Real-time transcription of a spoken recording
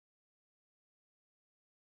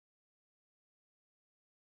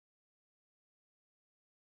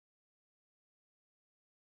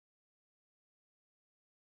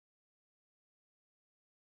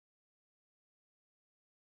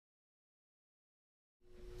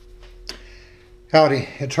Howdy,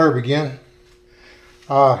 it's Herb again.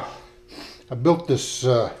 I built this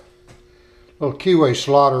little keyway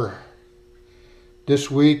slaughter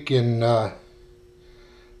this week and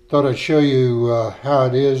thought I'd show you how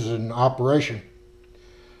it is in operation.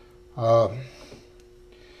 What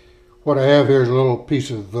I have here is a little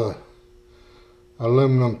piece of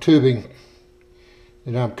aluminum tubing,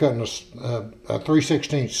 and I'm cutting a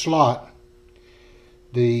 3/16 slot.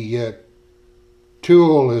 The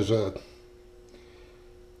tool is a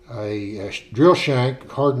drill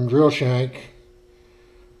shank, hardened drill shank,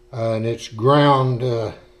 and it's ground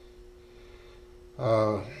with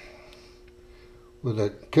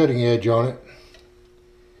a cutting edge on it,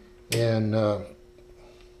 and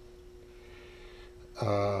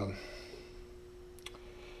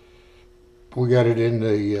we got it in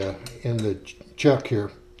the chuck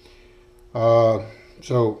here.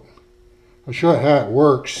 So I'll show you how it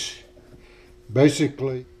works.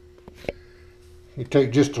 Basically, you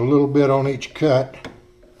take just a little bit on each cut,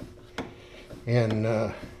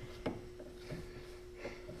 and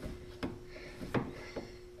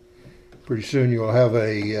pretty soon you'll have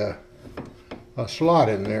a slot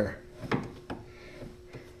in there.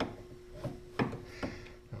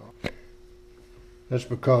 That's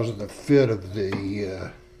because of the fit of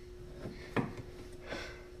the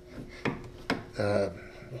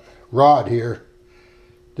rod here.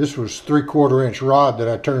 This was 3/4 inch rod that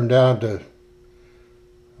I turned down to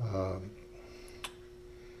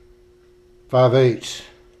 5/8,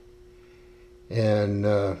 and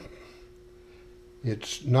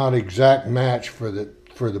it's not exact match for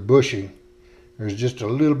the bushing. There's just a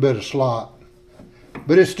little bit of slot,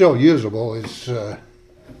 but it's still usable. It's you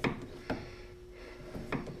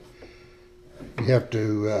have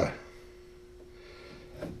to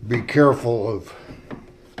be careful of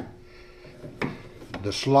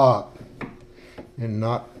the slot and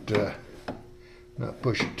not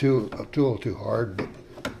push a tool too hard, but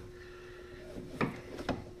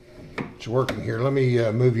it's working here. Let me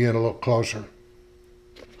move you in a little closer.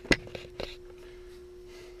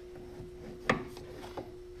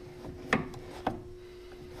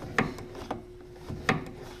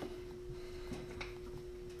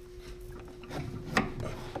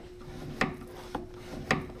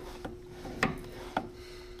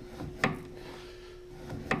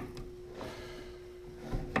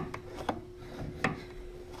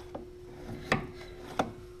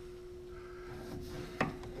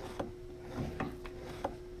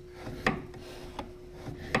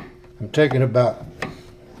 I'm taking about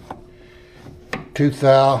 2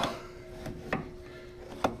 thou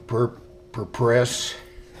per press.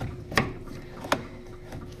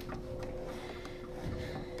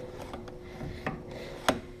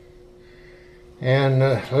 And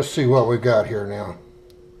let's see what we got here now.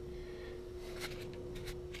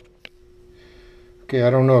 Okay, I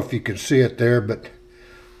don't know if you can see it there, but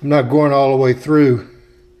I'm not going all the way through,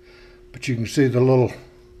 but you can see the little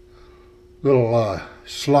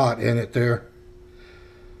slot in it there.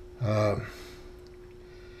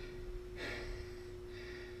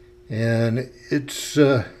 And it's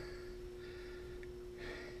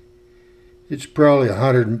probably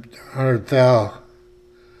 100 thou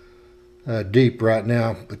deep right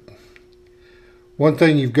now. But one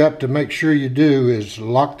thing you've got to make sure you do is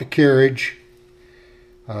lock the carriage,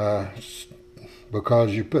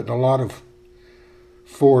 because you're putting a lot of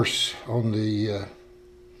force on the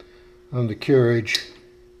carriage,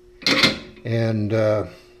 and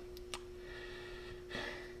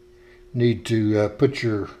need to put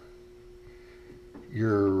your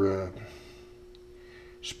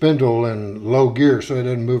spindle in low gear so it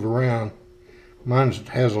doesn't move around. Mine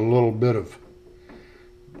has a little bit of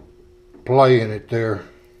play in it there,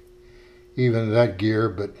 even that gear,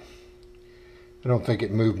 but I don't think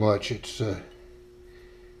it moved much. It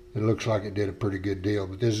looks like it did a pretty good deal,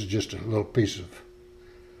 but this is just a little piece of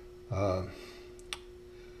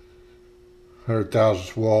 100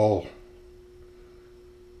 thousandths wall.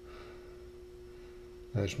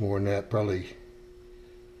 That's more than that, probably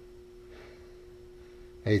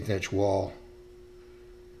 1/8 inch wall.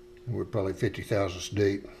 We're probably 50 thousandths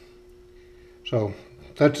deep. So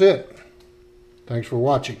that's it. Thanks for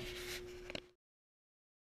watching.